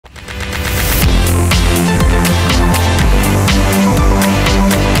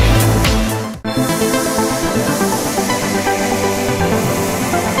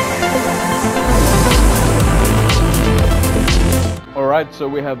so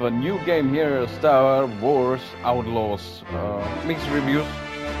we have a new game here, Star Wars Outlaws. Mixed reviews,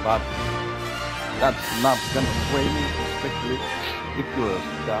 but that's not gonna sway me, especially if you're a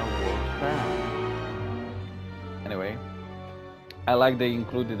Star Wars fan. Anyway, I like they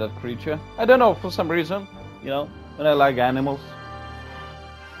included that creature. I don't know, for some reason, you know, when I like animals.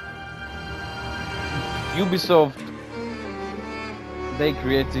 Ubisoft, they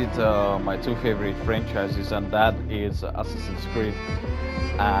created my two favorite franchises, and that is Assassin's Creed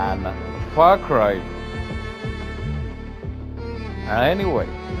and Far Cry. Anyway,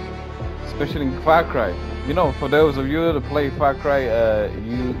 especially in Far Cry, you know, for those of you that play Far Cry,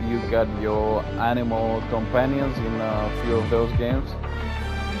 you got your animal companions in a few of those games,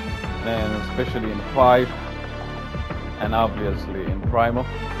 and especially in 5, and obviously in Primal,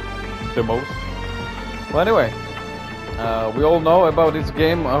 the most. Well, anyway, we all know about this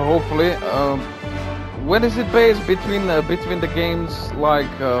game. Hopefully, when is it based between the games like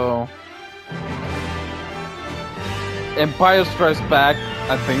Empire Strikes Back,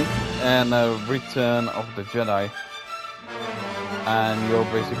 I think, and Return of the Jedi, and you're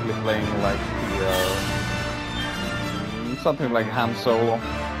basically playing like the something like Han Solo,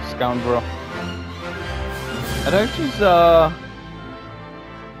 Scoundrel. I don't know if she's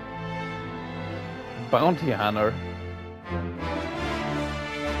bounty hunter.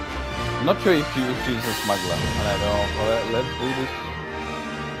 I'm not sure if she's a smuggler. I don't know. Well, let's do this.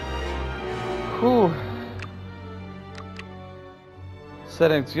 Whew.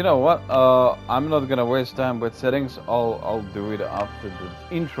 Settings. You know what? I'm not gonna waste time with settings. I'll do it after the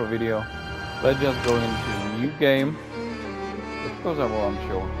intro video. Let's just go into new game. Of course I will, I'm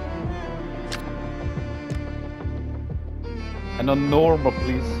sure. And on normal,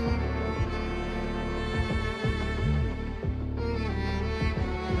 please.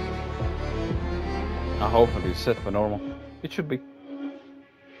 Hopefully it's set for normal. It should be.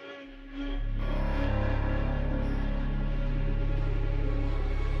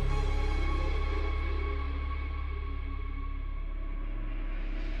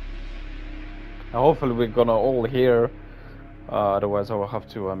 Hopefully we're gonna all hear. Otherwise I will have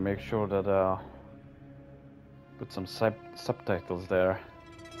to make sure that put some subtitles there.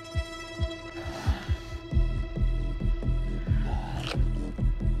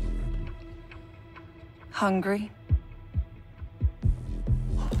 Hungry?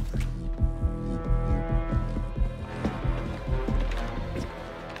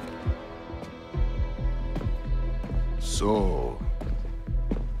 So,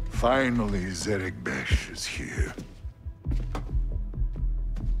 finally Zerek Besh is here.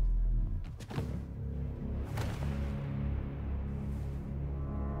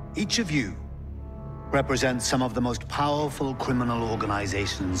 Each of you represents some of the most powerful criminal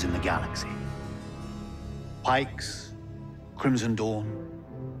organizations in the galaxy. Pikes, Crimson Dawn,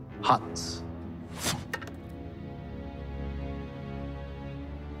 Huts.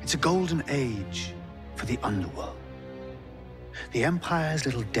 It's a golden age for the underworld. The Empire's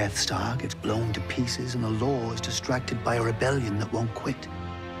little Death Star gets blown to pieces and the law is distracted by a rebellion that won't quit.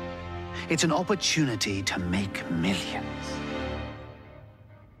 It's an opportunity to make millions.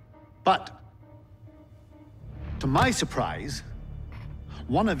 But, to my surprise,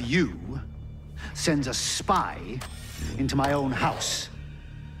 one of you sends a spy into my own house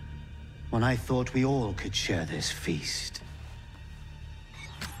when I thought we all could share this feast.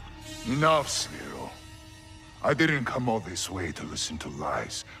 Enough, Sliro. I didn't come all this way to listen to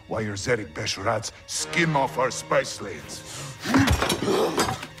lies while your Zerek Besh rats skim off our spice lanes.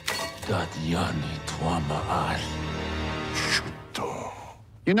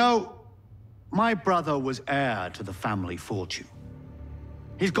 You know, my brother was heir to the family fortune.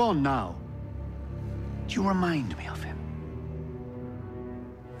 He's gone now. Do you remind me of him?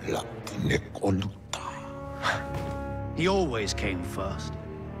 He always came first.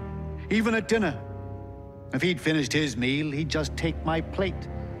 Even at dinner. If he'd finished his meal, he'd just take my plate.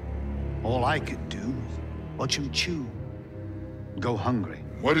 All I could do was watch him chew. Go hungry.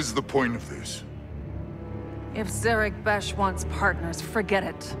 What is the point of this? If Zerek Besh wants partners, forget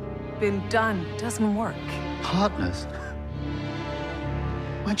it. Been done. Doesn't work. Partners?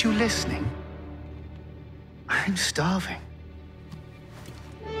 Weren't you listening? I'm starving.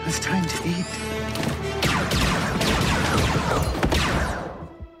 It's time to eat.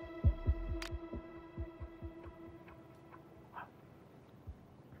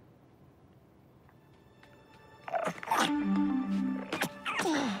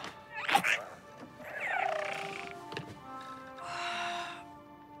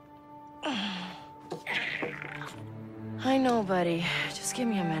 I know, buddy. Just give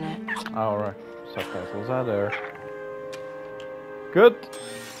me a minute. Alright, subtitles are there. Good.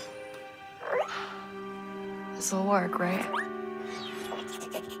 This'll work, right?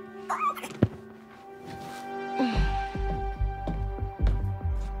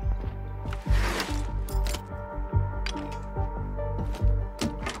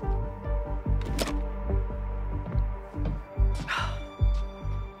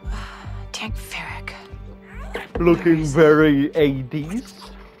 Tank Ferric. Looking very 80s.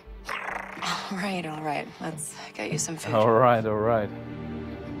 All right. Let's get you some food. All right.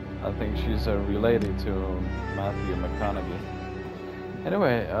 I think she's related to Matthew McConaughey.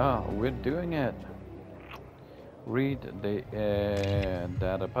 Anyway, we're doing it. Read the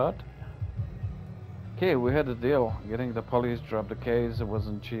data pod. Okay, we had a deal. Getting the police dropped the case. It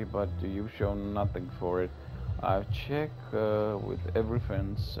wasn't cheap, but you've shown nothing for it. I've checked with every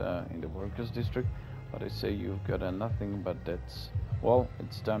fence in the workers' district, but they say you've got nothing but debts. Well,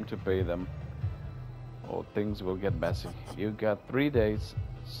 it's time to pay them, or things will get messy. You got 3 days.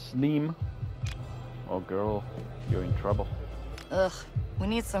 Sneem. Oh, girl, you're in trouble. Ugh, we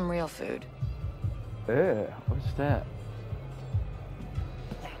need some real food. What's that?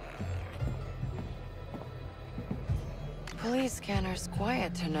 Police scanner's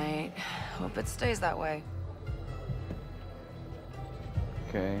quiet tonight. Hope it stays that way.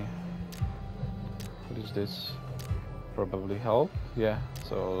 Okay. What is this? Probably health? Yeah,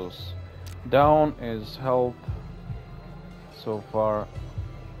 so down is health so far.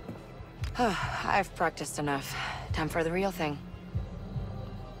 I've practiced enough. Time for the real thing.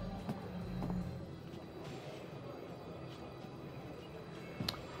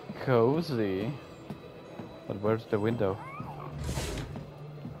 Cozy. But where's the window?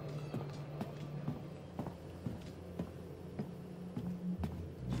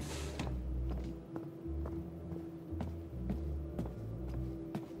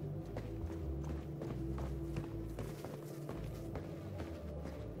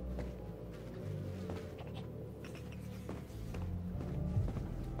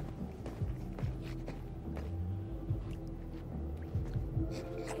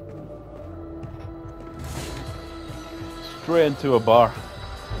 Straight into a bar.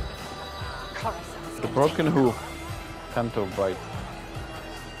 The broken hoof. Canto bite.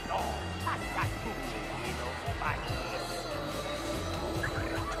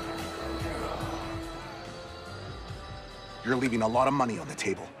 You're leaving a lot of money on the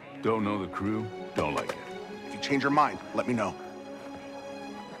table. Don't know the crew, don't like it. If you change your mind, let me know.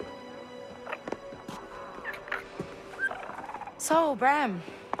 So, Bram,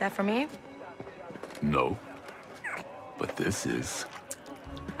 that for me? No. But this is...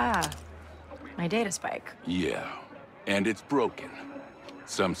 Ah, my data spike. Yeah, and it's broken.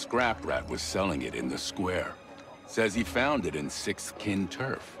 Some scrap rat was selling it in the square. Says he found it in Sixth Kin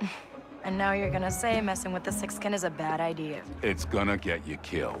turf. And now you're gonna say messing with the Sixth Kin is a bad idea. It's gonna get you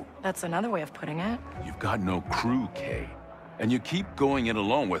killed. That's another way of putting it. You've got no crew, Kay. And you keep going it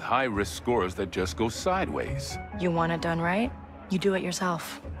alone with high-risk scores that just go sideways. You want it done right? You do it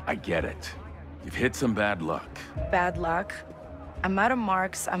yourself. I get it. You've hit some bad luck. Bad luck? I'm out of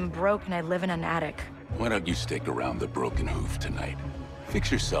marks, I'm broke, and I live in an attic. Why don't you stick around the broken hoof tonight?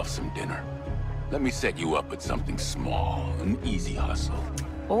 Fix yourself some dinner. Let me set you up with something small, an easy hustle.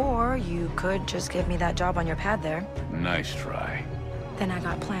 Or you could just give me that job on your pad there. Nice try. Then I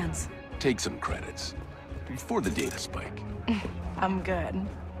got plans. Take some credits. For the data spike. I'm good.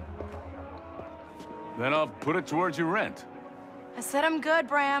 Then I'll put it towards your rent. I said I'm good,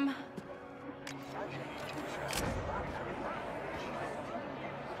 Bram.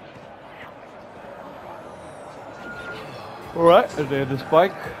 Alright, there's the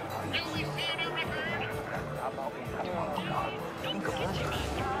spike.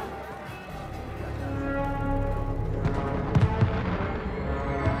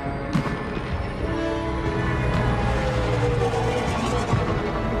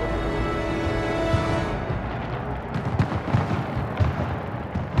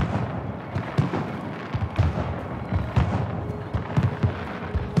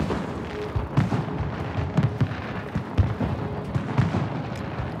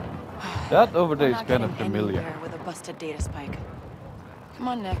 That over there is kind of familiar. With a busted data spike. Come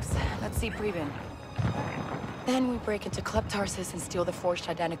on, Nix. Let's see Preben. Then we break into Club Tarsus and steal the forged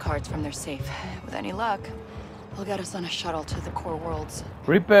identicards from their safe. With any luck, they'll get us on a shuttle to the core worlds.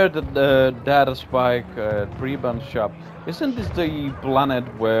 Repair the data spike at Preben's shop. Isn't this the planet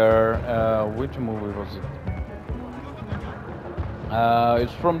where which movie was it?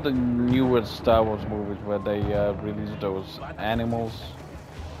 It's from the newest Star Wars movies where they released those animals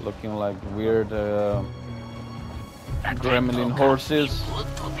looking like weird gremlin horses. Good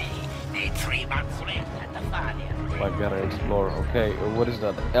to me. They 3 months left at the I gotta explore. Okay, what is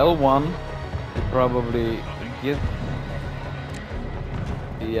that? L1 to probably get...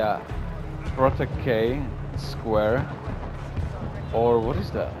 Yeah, protect K, square. Or what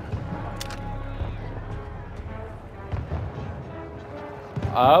is that?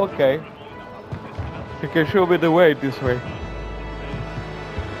 Ah, okay. You can show me the way this way.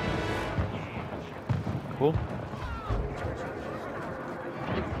 Cool.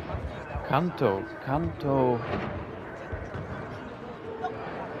 Kanto.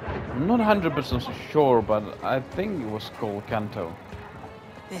 I'm not 100% sure, but I think it was called Kanto.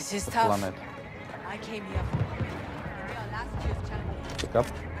 This is tough. Planet. I came here for last year's champion. Pick up.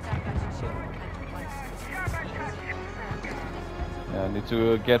 Yeah, I need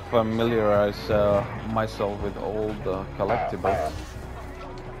to get familiarize myself with all the collectibles.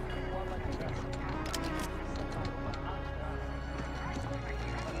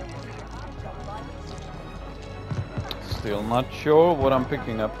 Still not sure what I'm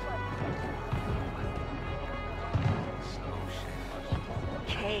picking up.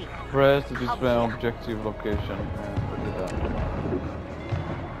 Press to display objective location. Look at that.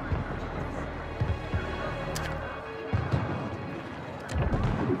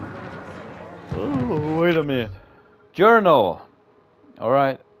 Oh, wait a minute. Journal. All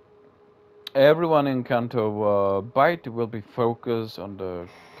right. Everyone in Kanto Byte will be focused on the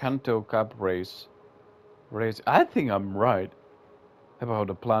Kanto Cup race. I think I'm right about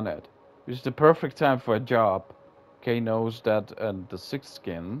the planet. It's the perfect time for a job. Kay knows that, and the sixth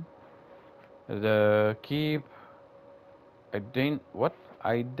skin. Keep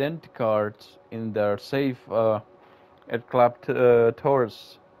ident cards in their safe at Club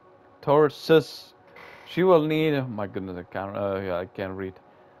Tauruses. She will need. Oh my goodness, I can't read.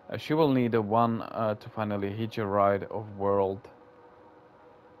 She will need one to finally hitch a ride of world.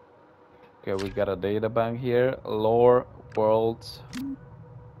 Okay, we got a data bank here. Lore worlds.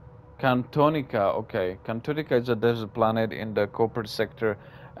 Cantonica. Okay, Cantonica is a desert planet in the corporate sector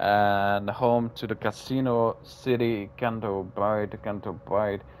and home to the casino city Kanto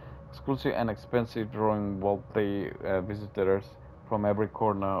Byte. Exclusive and expensive, drawing wealthy visitors from every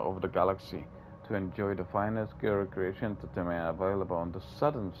corner of the galaxy to enjoy the finest recreation entertainment available on the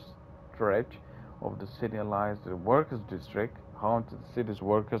southern stretch of the city lies the workers district, home to the city's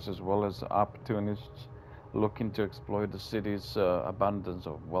workers as well as opportunists looking to exploit the city's abundance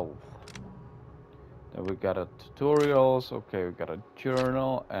of wealth. Then we got a tutorials. Okay, we got a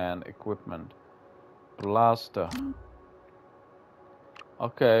journal and equipment. Blaster.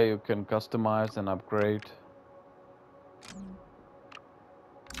 Okay, you can customize and upgrade.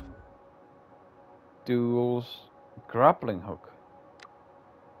 Tools. Grappling hook.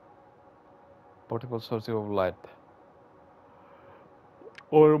 Portable source of light.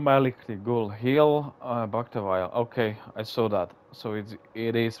 Automatically goal heal Bacta vial. Okay, I saw that. So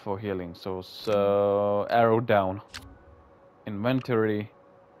it is for healing. So arrow down. Inventory.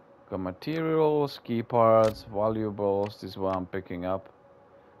 Got materials, key parts, valuables. This is what I'm picking up.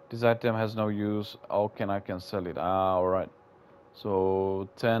 This item has no use. I can sell it. Ah, alright. So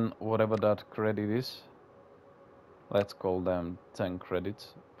 10, whatever that credit is. Let's call them 10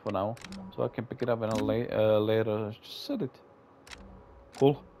 credits for now. So I can pick it up and later sell it.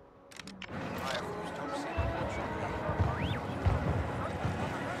 Cool.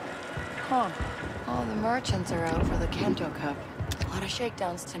 Huh. All the merchants are out for the Kanto Cup. A lot of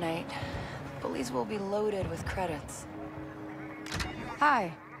shakedowns tonight. Police will be loaded with credits.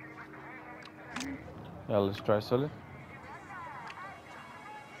 Hi. Yeah, let's try sell it.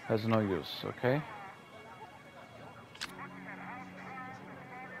 Has no use, okay?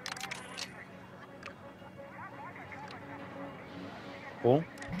 Cool.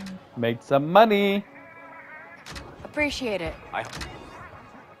 Make some money. Appreciate it.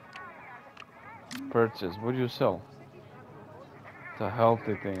 Purchase. What do you sell? It's a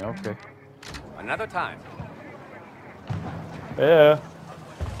healthy thing. Okay. Another time. Yeah.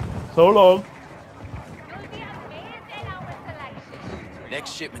 So long.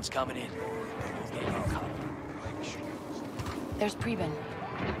 Next shipment's coming in. There's Preben.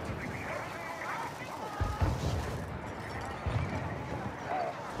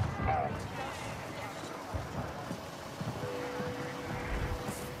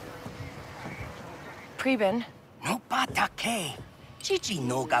 Preben. No patake. Chichi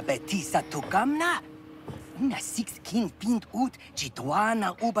no gabetisa tukamna. Una 16 pint ut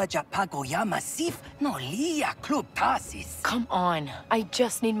jituana uba japagoyama sif no lia club tasis. Come on. I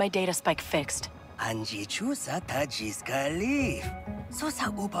just need my data spike fixed. Anji chusa tajis kalif. Sosa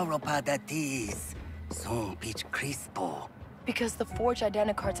uba ropada tis. Son pitch crispo. Because the forged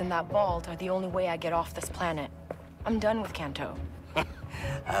identicards in that vault are the only way I get off this planet. I'm done with Kanto.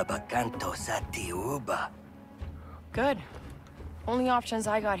 Abakanto sati uba. Good. Only options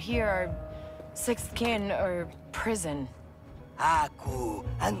I got here are sixth kin or prison. Aku,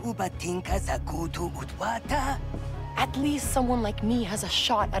 ang uba tingka sa kutu utwata? At least someone like me has a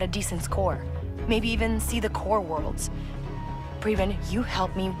shot at a decent score. Maybe even see the core worlds. Preben, you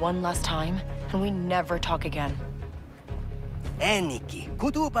help me one last time, and we never talk again. Eniki,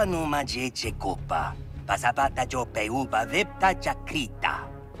 kutuba no majeche kopa. Pasabata jo peuba vipta chakrita.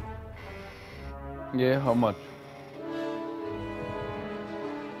 Yeah, how much?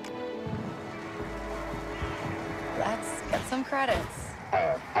 Let's get some credits.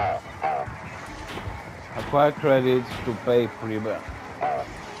 Acquire credits to pay Preben.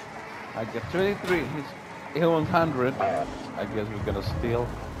 I get 23. He wants 100. I guess we're gonna steal.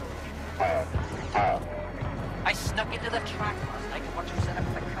 I snuck into the track last night to watch you set up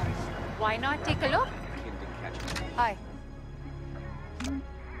the cars. Why not take a look? Hi.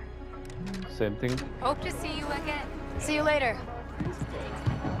 Same thing. Hope to see you again. See you later.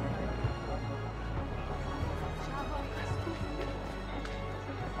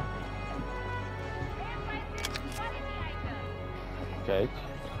 Okay.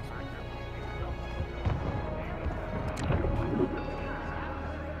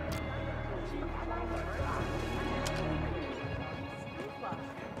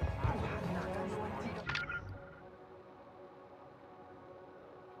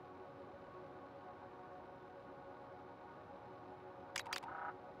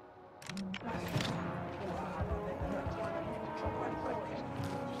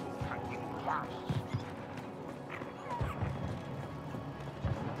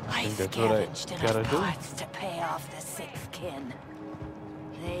 I That's what I scavenged gotta enough do. parts to pay off the sixth kin.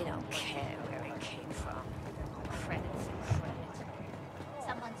 They don't care where it came from. Credits and credits.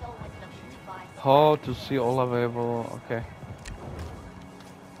 Someone's always looking to buy. How to see all available. Okay.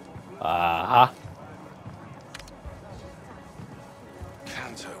 Aha.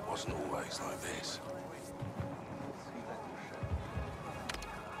 Kanto wasn't always like this.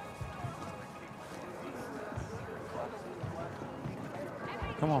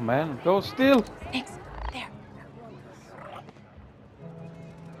 Come on, man. Go steal. Thanks. There.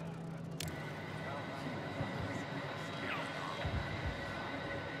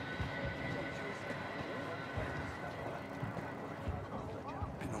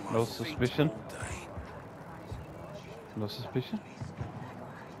 No suspicion. No suspicion.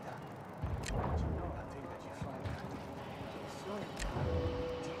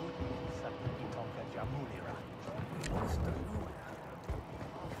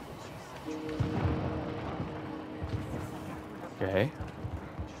 Okay.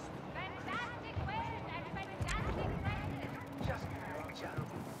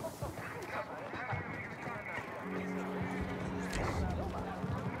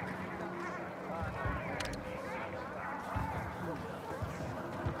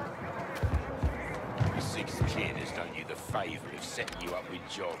 The sixth kid has done you the favour of setting you up with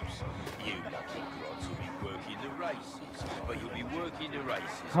jobs. You lucky grots will be working the races, but you'll be working the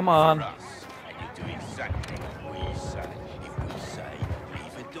races Come on. for us, and you'll do exactly what we say. If we say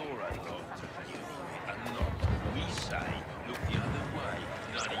leave a door unlocked, you leave it unlocked. We say look the other way.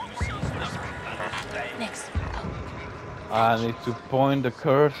 None of you sees nothing. Understand? Next. I need to point the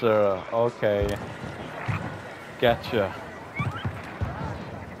cursor. Okay. Gotcha.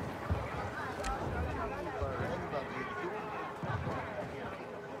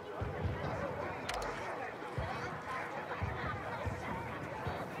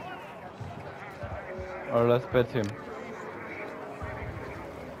 Or let's bet him.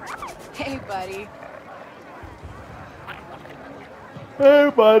 Hey, buddy. Hey,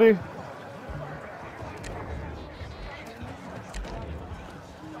 buddy.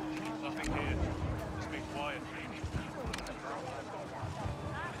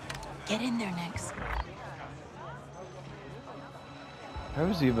 Get in there, Nix. How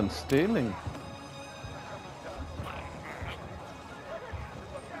is he even stealing?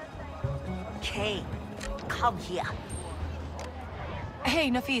 Kay, come here. Hey,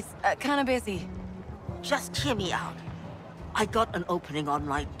 Nafis. Kinda busy. Just hear me out. I got an opening on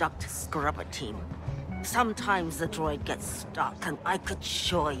my duct scrubber team. Sometimes the droid gets stuck, and I could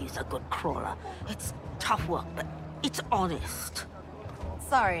sure use a good crawler. It's tough work, but it's honest.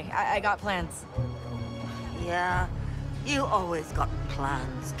 Sorry, I got plans. Yeah, you always got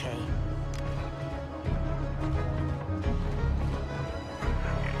plans, Kay.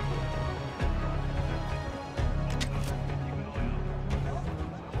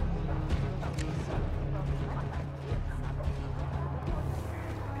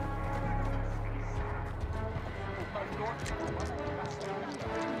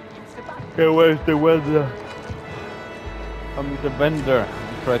 Okay, where's the vendor? I'm the vendor.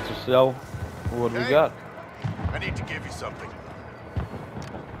 Try to sell what we got. I need to give you something.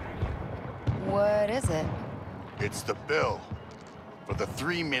 What is it? It's the bill for the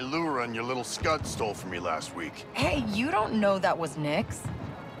 3 Meluran your little scud stole from me last week. Hey, you don't know that was Nick's.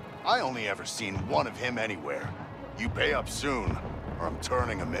 I only ever seen one of him anywhere. You pay up soon, or I'm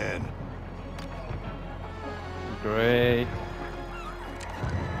turning him in. Great.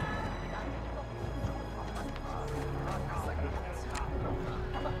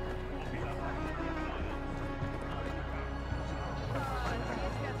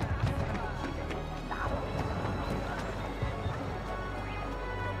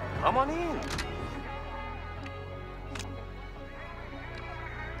 Come on in.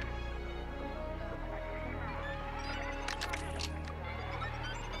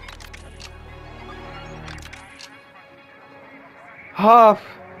 Half.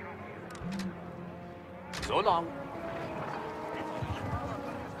 So long.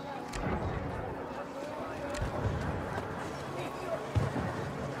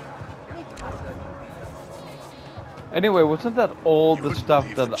 Anyway, wasn't that all the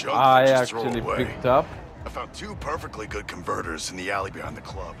stuff that I actually picked up? I found 2 perfectly good converters in the alley behind the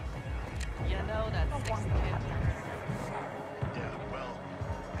club. You know that 6th kid. Yeah, well,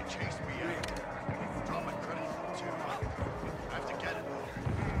 they chased me out. Draw my credit from 2. I have to get it though.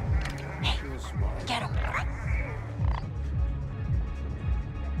 Hey, get him.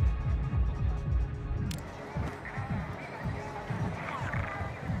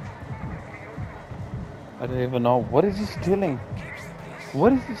 I don't even know. What is he stealing?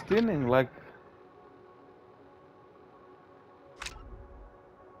 What is he stealing? Like...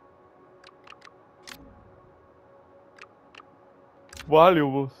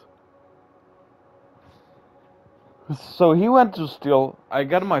 valuables. So he went to steal. I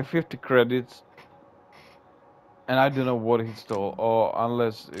got my 50 credits. And I don't know what he stole. Or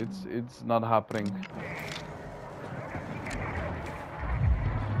unless it's not happening.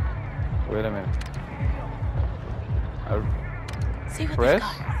 Wait a minute. See what Press.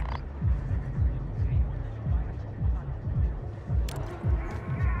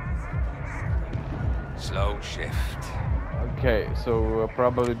 Slow shift. Okay, so we're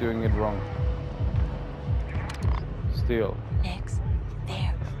probably doing it wrong. Steal. Nix.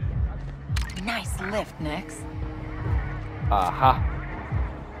 There. Nice lift, Nix. Aha.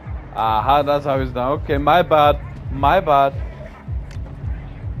 Aha, that's how it's done. Okay, my bad. My bad.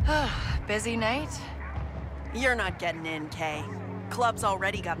 Busy night? You're not getting in, Kay. Club's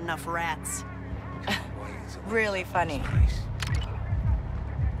already got enough rats. Really funny.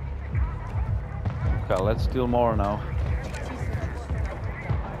 Okay, let's steal more now.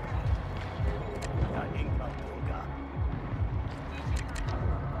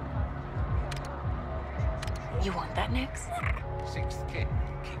 You want that, Nix? 6th kid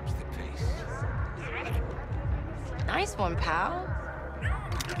keeps the peace. Nice one, pal.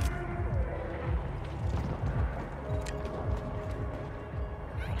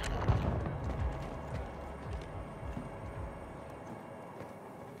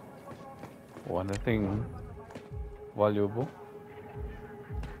 One thing valuable.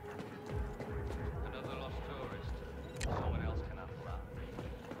 Another lost tourist. Someone else can handle that.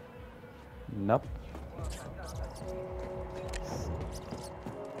 Nope.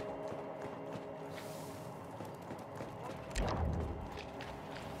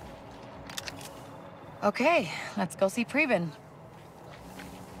 Okay, let's go see Preben.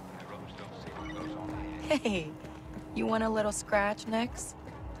 Hey, you want a little scratch, Nix?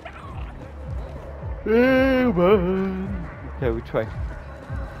 Okay, we try.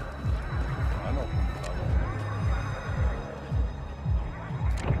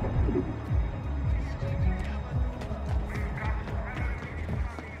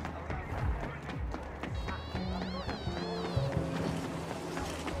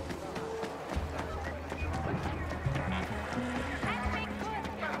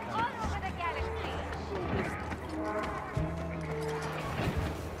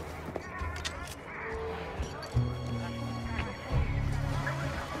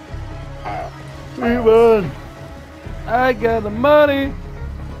 Preben, I got the money.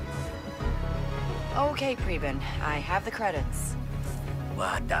 Okay, Preben, I have the credits.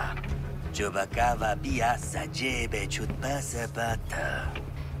 Wada. Chubakava biasa jebe chutpasapata.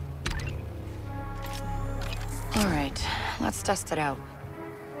 All right, let's test it out.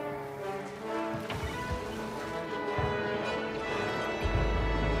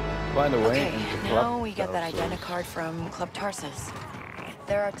 By the way, Okay, now we get that identicard from Club Tarsus.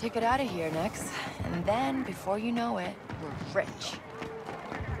 They're our ticket out of here next, and then, before you know it, we're rich.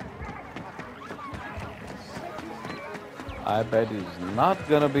 I bet it's not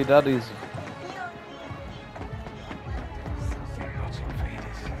gonna be that easy.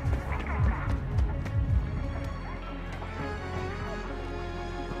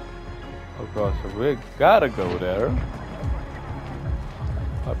 Of course, we gotta go there.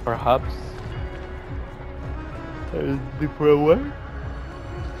 But perhaps a different way?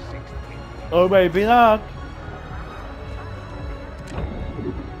 Or maybe not.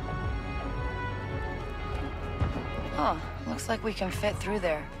 Huh, looks like we can fit through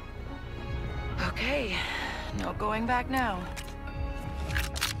there. Okay, no going back now.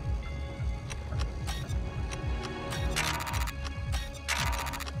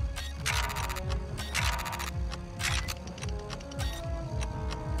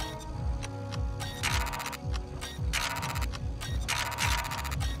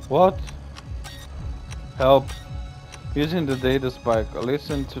 What? Help. Using the data spike,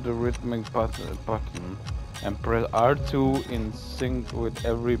 listen to the rhythmic button and press R2 in sync with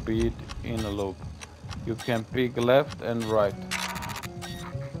every beat in a loop. You can pick left and right.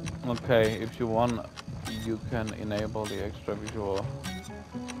 Okay, if you want, you can enable the extra visual.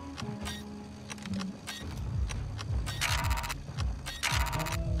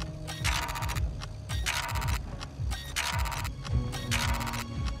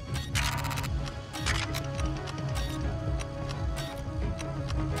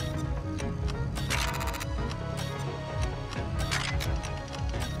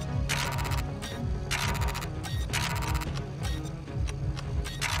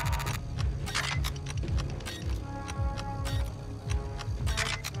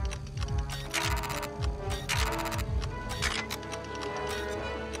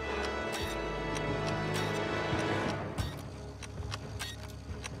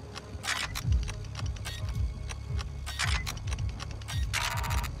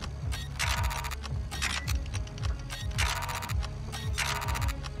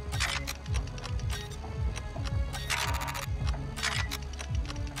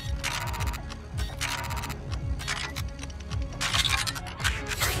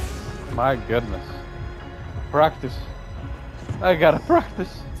 My goodness. Practice. I gotta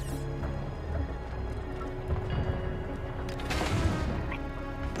practice.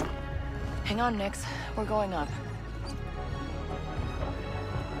 Hang on, Nix. We're going up.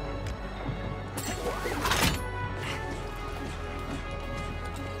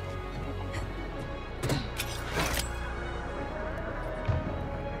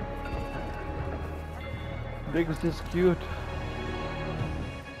 Nix is cute.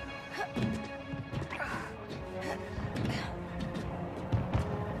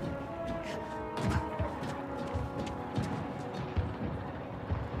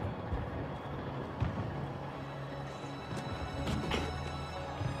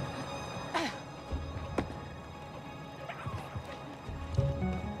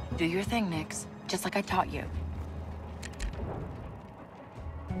 Do your thing, Nix. Just like I taught you.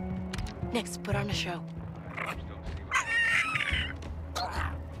 Nix, put on a show.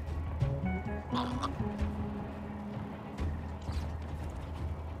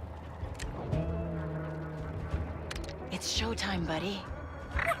 It's showtime, buddy.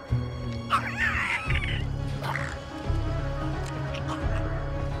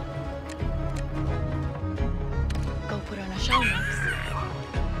 Go put on a show, Nix.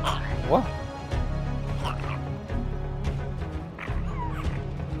 What?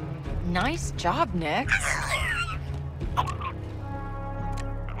 Nice job, Nix.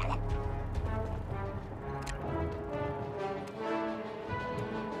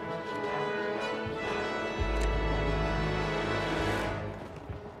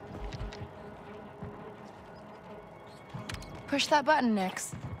 Push that button,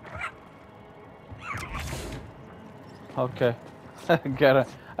 Nix. Okay.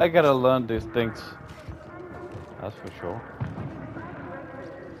 I gotta learn these things. That's for sure.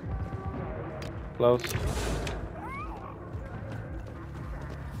 Close.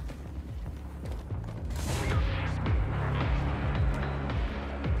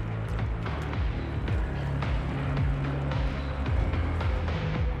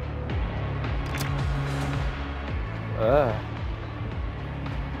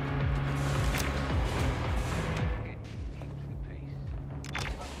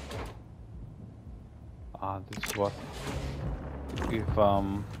 This is what if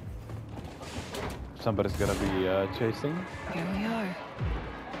somebody's gonna be chasing. Here we are.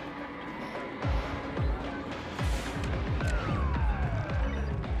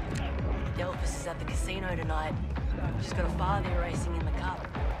 Delphus is at the casino tonight. She's got a father racing in the cup.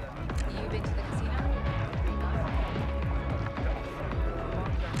 You been to the casino?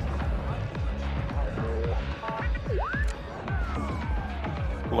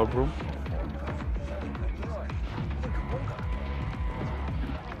 log room.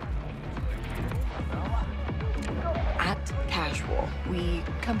 At Casual. We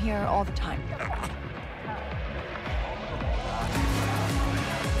come here all the time.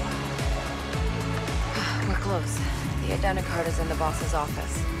 We're close. The identicard is in the boss's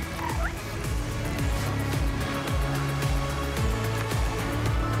office.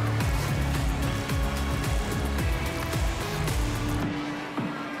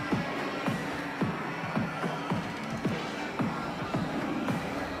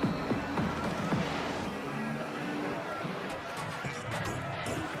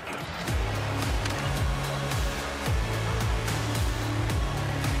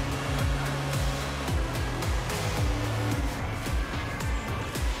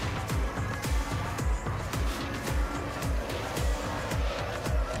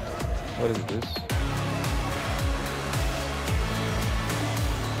 What is this?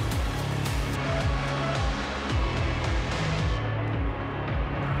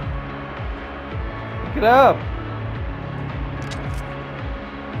 Pick it up!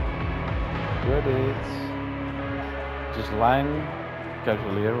 Credits. Just lying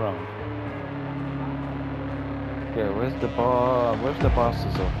casually around. Okay, where's the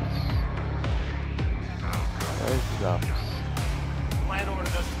boss's office? Where's his office? Landlord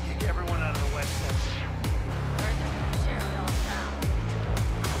doesn't kick everyone out of the West End.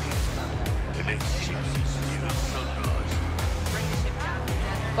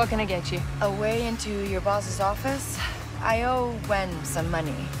 What can I get you? A way into your boss's office? I owe Wen some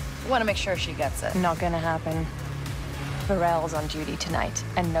money. Want to make sure she gets it. Not gonna happen. Burrell's on duty tonight,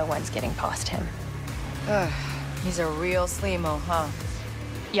 and no one's getting past him. Ugh, he's a real sleemo, huh?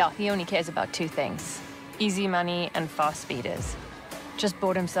 Yeah, he only cares about two things. Easy money and fast speeders. Just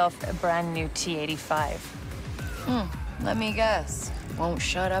bought himself a brand new T-85. Let me guess. Won't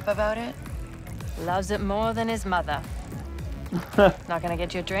shut up about it? Loves it more than his mother. Not gonna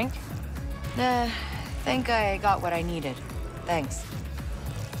get you a drink? Nah, think I got what I needed. Thanks.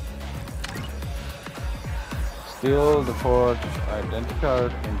 Steal the forged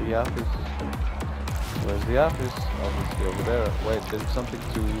identicard in the office. Where's the office? Obviously over there. Wait, there's something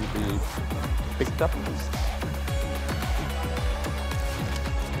to be picked up.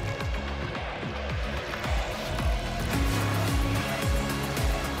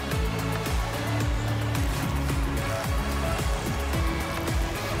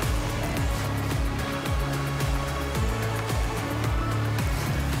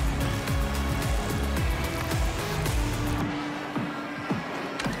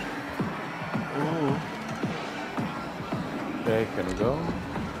 Okay, can we go?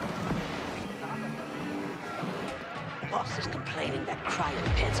 Boss is complaining that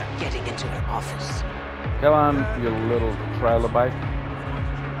cryopeds are getting into her office. Come on, you little trilobite.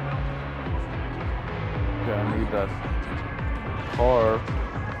 Okay, I need that car.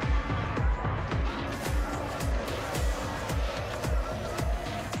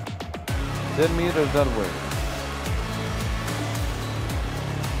 10 meters that way.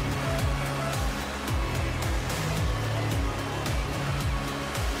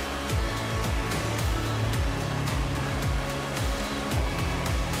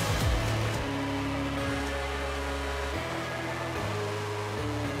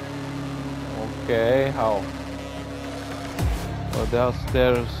 Okay, how? Oh,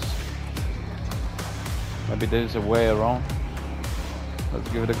 downstairs. Maybe there's a way around. Let's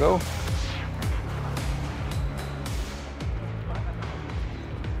give it a go.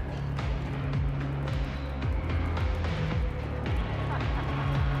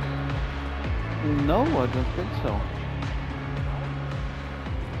 No, I don't think so.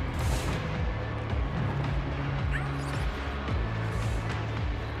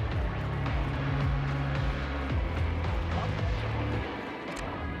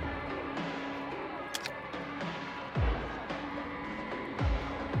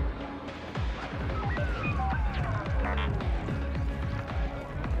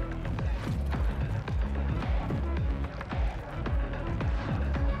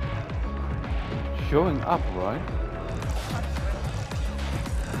 Showing up, right?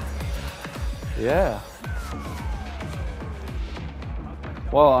 Yeah.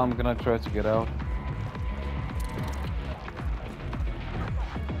 Well, I'm gonna try to get out.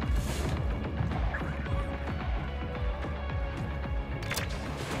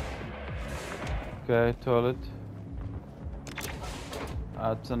 Okay, toilet.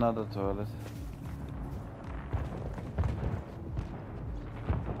 That's another toilet.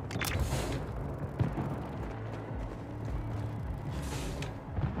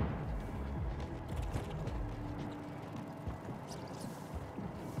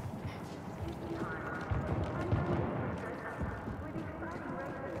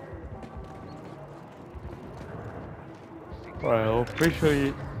 Well,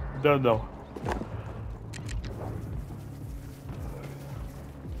 officially don't know.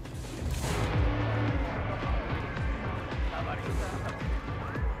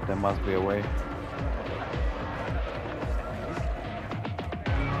 There must be a way.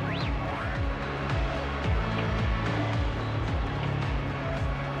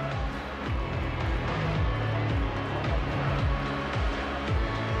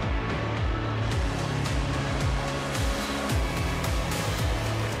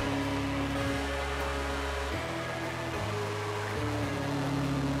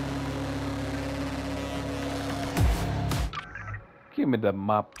 Give me the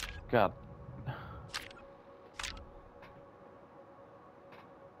map, God.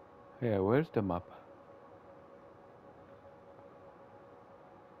 Yeah, where's the map?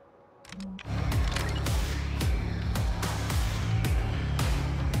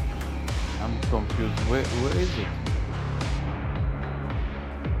 I'm confused. Where is it?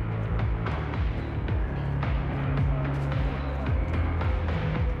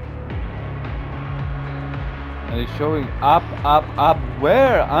 And it's showing up, up, up.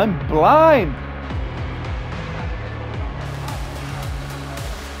 Where? I'm blind.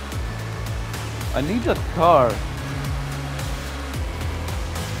 I need that car.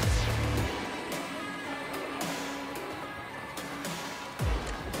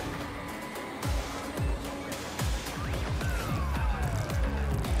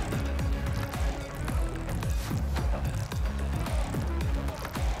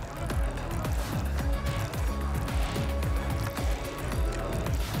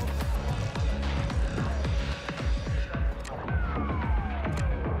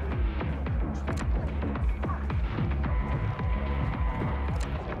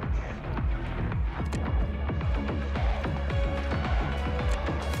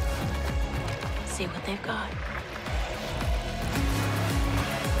 See what they've got.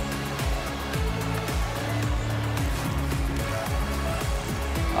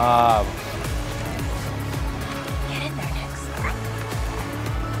 Get in there next.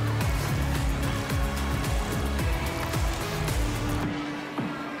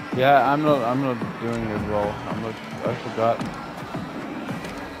 Yeah, I'm not doing it well. I forgot.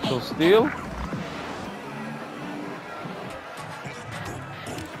 So steal?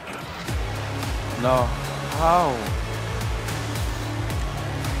 No. How?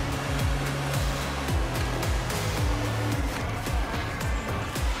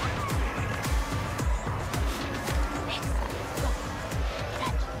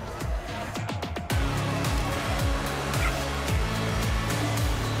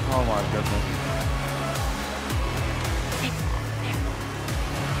 Oh my goodness.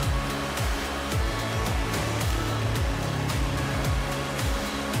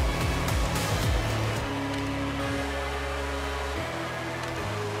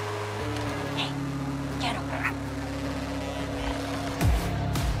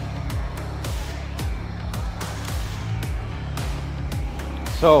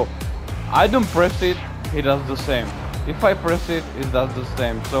 So, I don't press it, he does the same. If I press it, it does the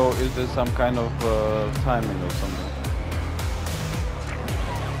same. So, is there some kind of timing or something?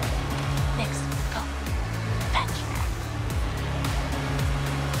 Next, go. Fetch.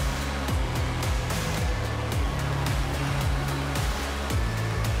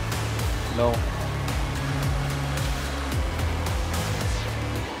 No.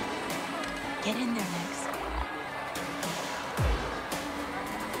 Get in there next.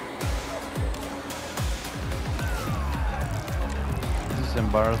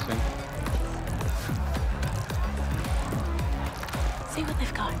 Embarrassing. See what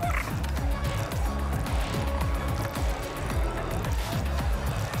they've got.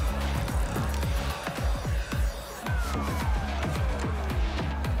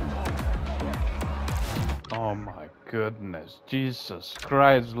 Oh my goodness. Jesus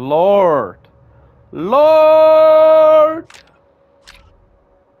Christ. Lord. Lord.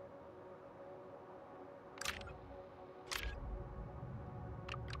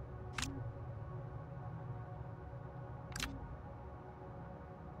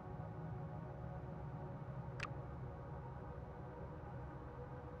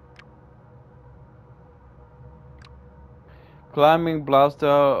 Climbing, blaster,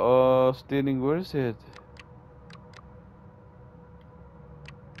 or stealing, where is it?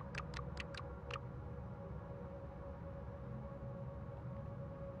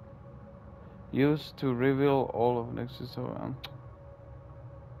 Used to reveal all of Nexus.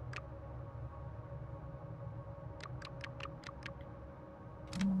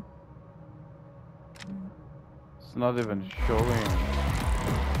 It's not even showing.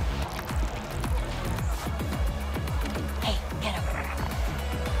 Hey, get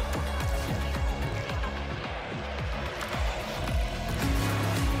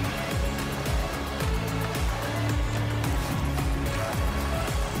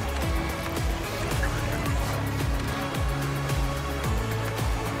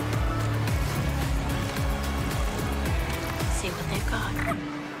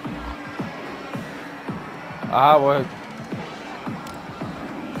Ah, what?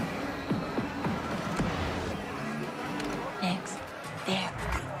 Next. There.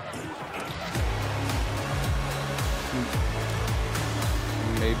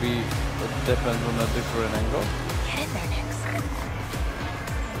 Maybe it depends on a different angle. Get in there, Nix.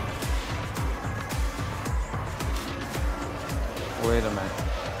 Wait a minute.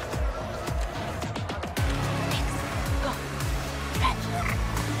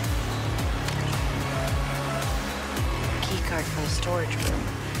 Keycard for the storage room.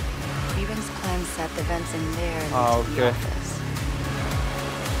 Prevent's plan set the vents in there and Ah, into the okay. office.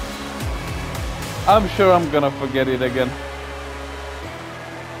 I'm sure I'm gonna forget it again.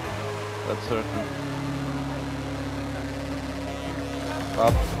 That's certain.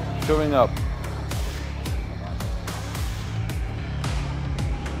 Up, showing up.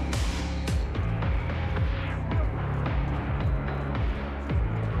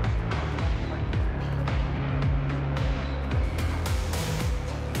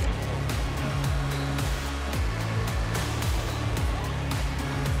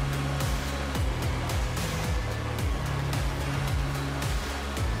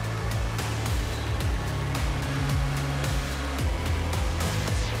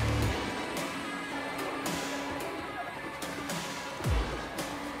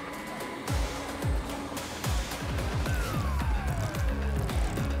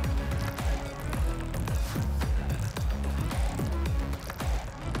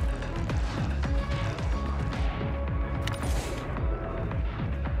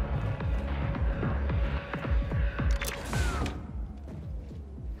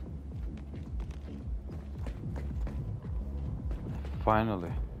 Finally.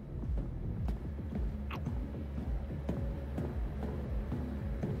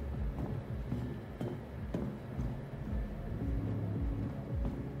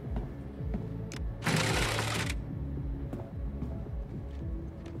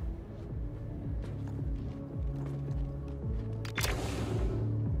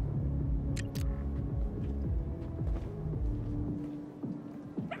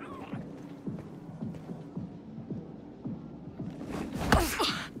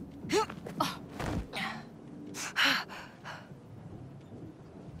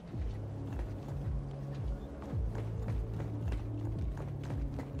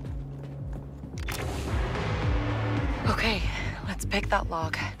 Okay, let's pick that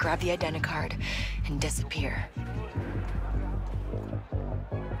lock, grab the identicard, and disappear.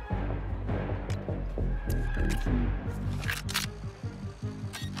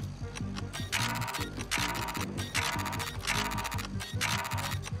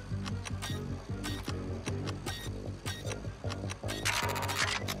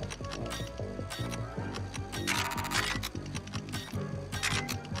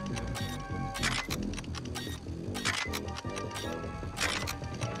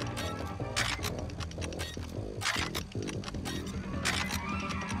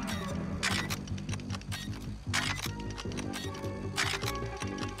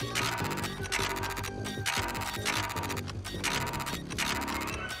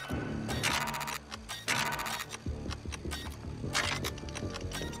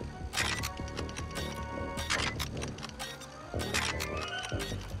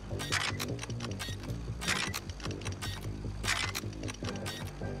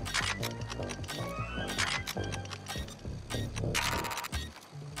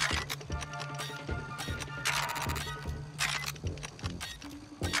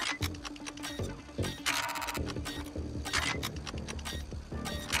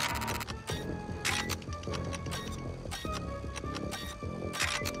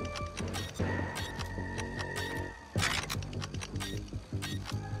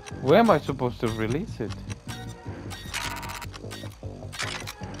 Where am I supposed to release it?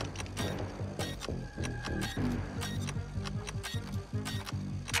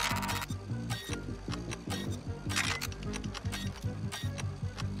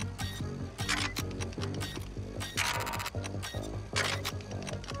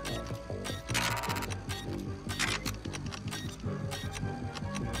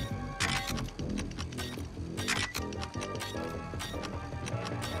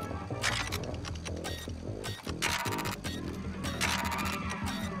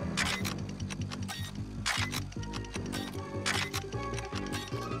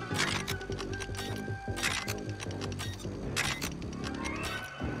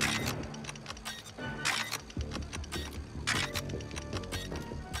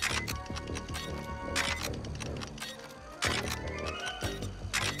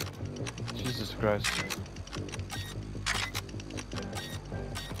 Jesus Christ.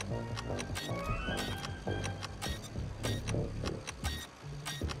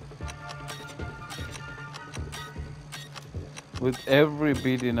 With every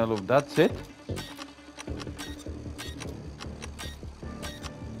beat in a loop. That's it?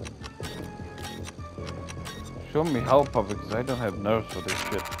 Show me how, Papa, because I don't have nerves for this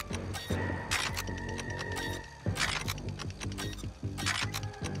shit.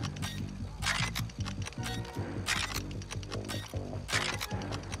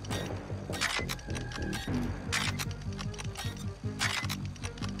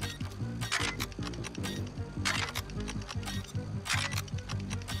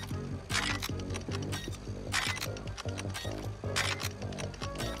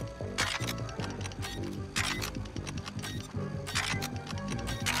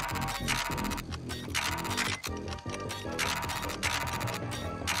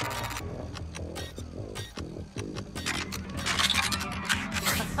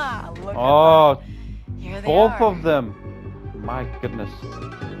 Look Oh, at them. Here they both are. of them. My goodness.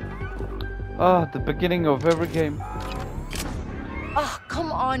 Ah, the beginning of every game. Oh,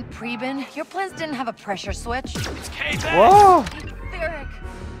 come on, Preben. Your plans didn't have a pressure switch. It's Kay Vess! Whoa! Derek.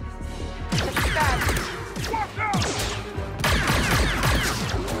 It's bad.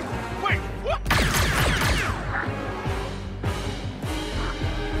 Wait, what?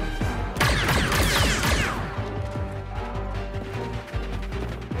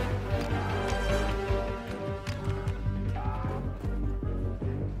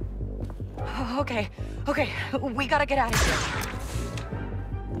 Okay, we gotta get out of here.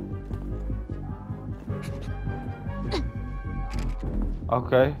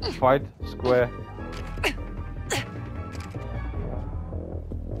 Okay, fight, square.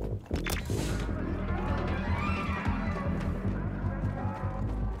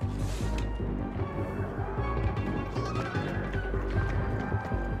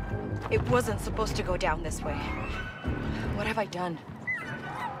 It wasn't supposed to go down this way. What have I done?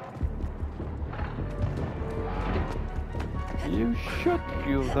 You should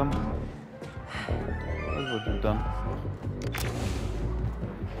kill them. That's what you've done.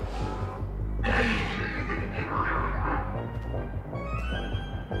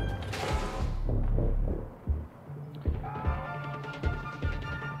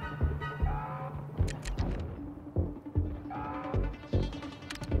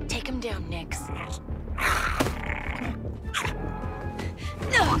 Take him down, Nix.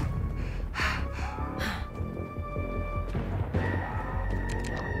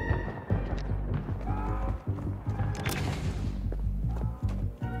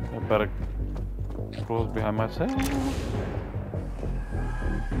 I better close behind myself.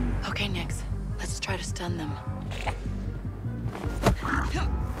 Okay, Nix. Let's try to stun them.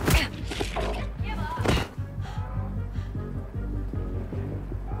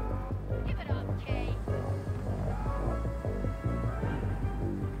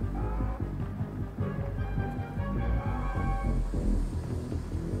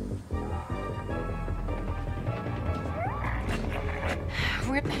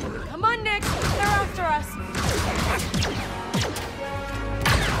 Come on, Nix! They're after us!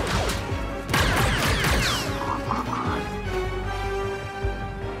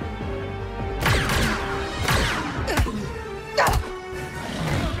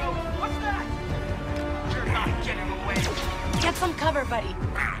 What's that? You're not getting away. Get some cover, buddy.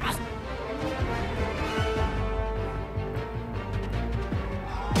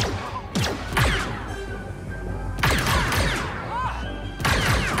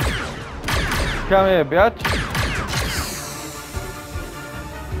 Come here, bitch.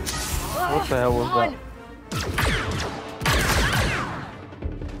 What the hell was that?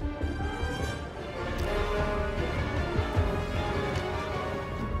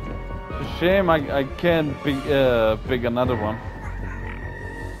 It's a shame I can't pick another one.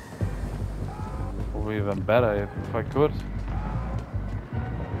 Or even better if I could.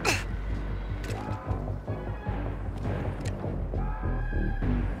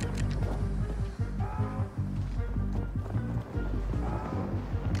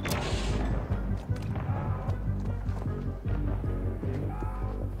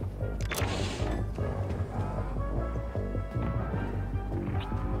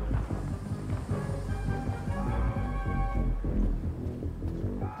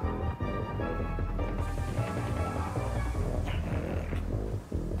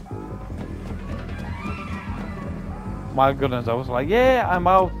 My goodness, I was like, yeah, I'm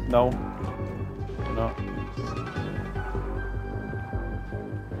out. No. No.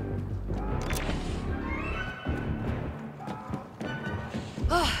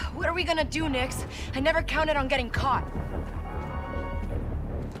 What are we gonna do, Nix? I never counted on getting caught.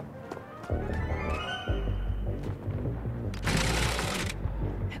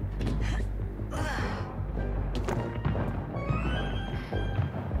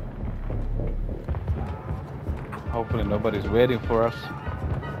 Hopefully nobody's waiting for us.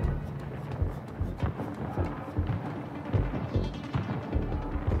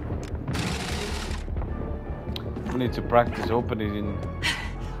 We need to practice opening.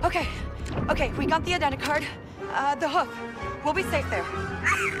 Okay, we got the identicard. The hook. We'll be safe there.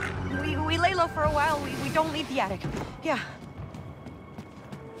 We lay low for a while. We don't leave the attic. Yeah.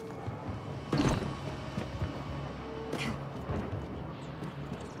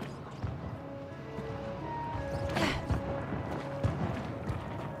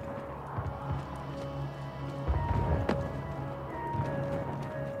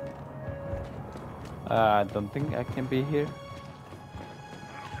 I don't think I can be here.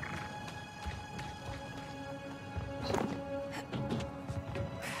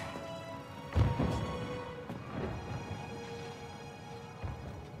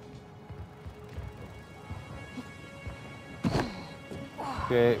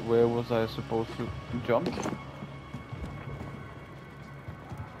 Okay, where was I supposed to jump?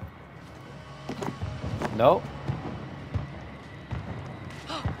 No.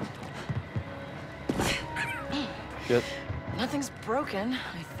 Shit. Nothing's broken,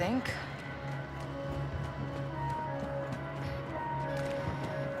 I think.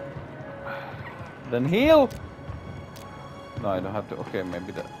 Then heal. No, I don't have to. Okay,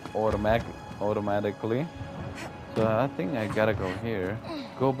 maybe the automatically. So I think I gotta go here.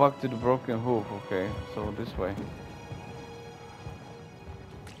 Go back to the broken hoof. Okay, so this way.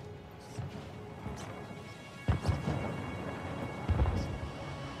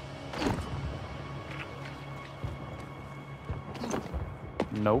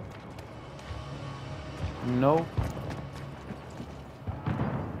 Nope. Nope.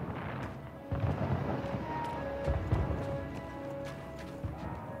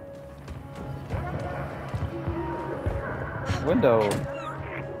 Window.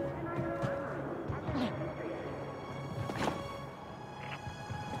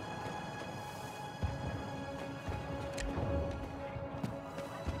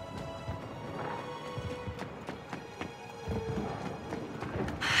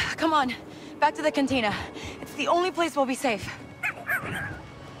 Come on, back to the cantina. It's the only place we'll be safe.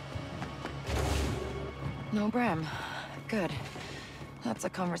 No Bram. Good. That's a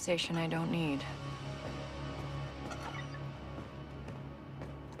conversation I don't need.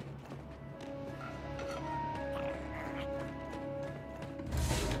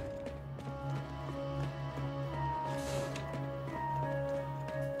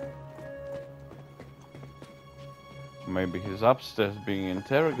 Maybe he's upstairs being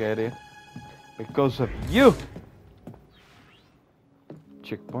interrogated because of you.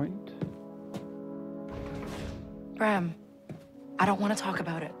 Checkpoint. Bram, I don't want to talk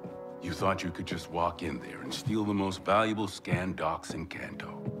about it. You thought you could just walk in there and steal the most valuable scan docs in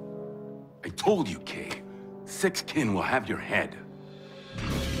Kanto. I told you, Kay. Six kin will have your head.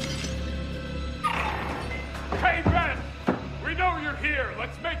 Kay Vess! We know you're here.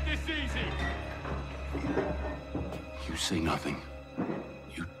 Let's make this easy. You say nothing.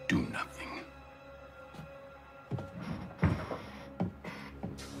 You do nothing.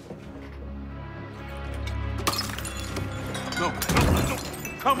 No.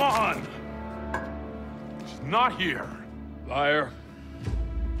 Come on! She's not here. Liar.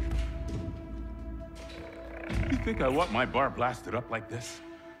 You think I want my bar blasted up like this?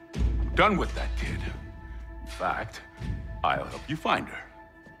 I'm done with that kid. In fact, I'll help you find her.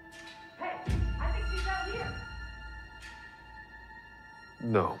 Hey, I think she's out here.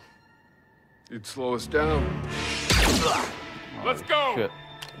 No. You'd slow us down. Let's go! Shit.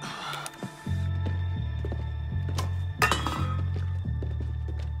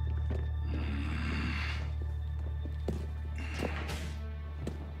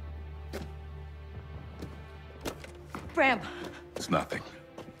 Bram, It's nothing.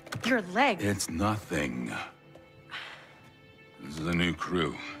 your leg. It's nothing. This is a new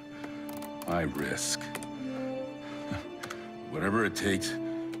crew. I risk. Whatever it takes,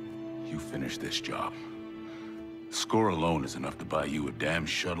 you finish this job. The score alone is enough to buy you a damn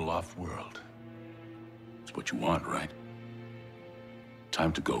shuttle-off world. It's what you want, right?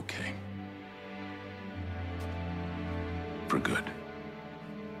 Time to go, Kay. For good.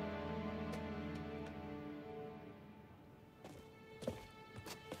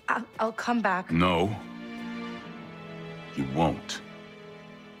 I'll come back. No. You won't.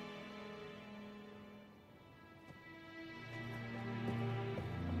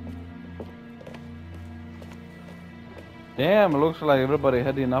 Damn, it looks like everybody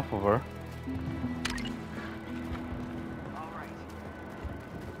had enough of her.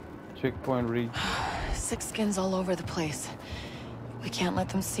 Checkpoint reached. Six skins all over the place. We can't let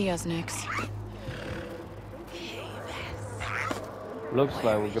them see us, Nix. Looks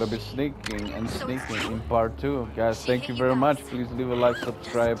like we're gonna be sneaking in part 2. Guys, thank you very much. Please leave a like,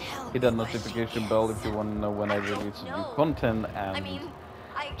 subscribe, hit that notification bell if you want to know when I release new content, and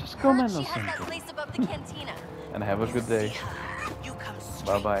just comment or something. And have a good day.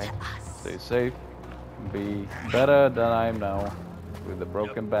 Bye bye. Stay safe. Be better than I am now with a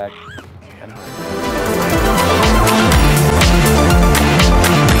broken back and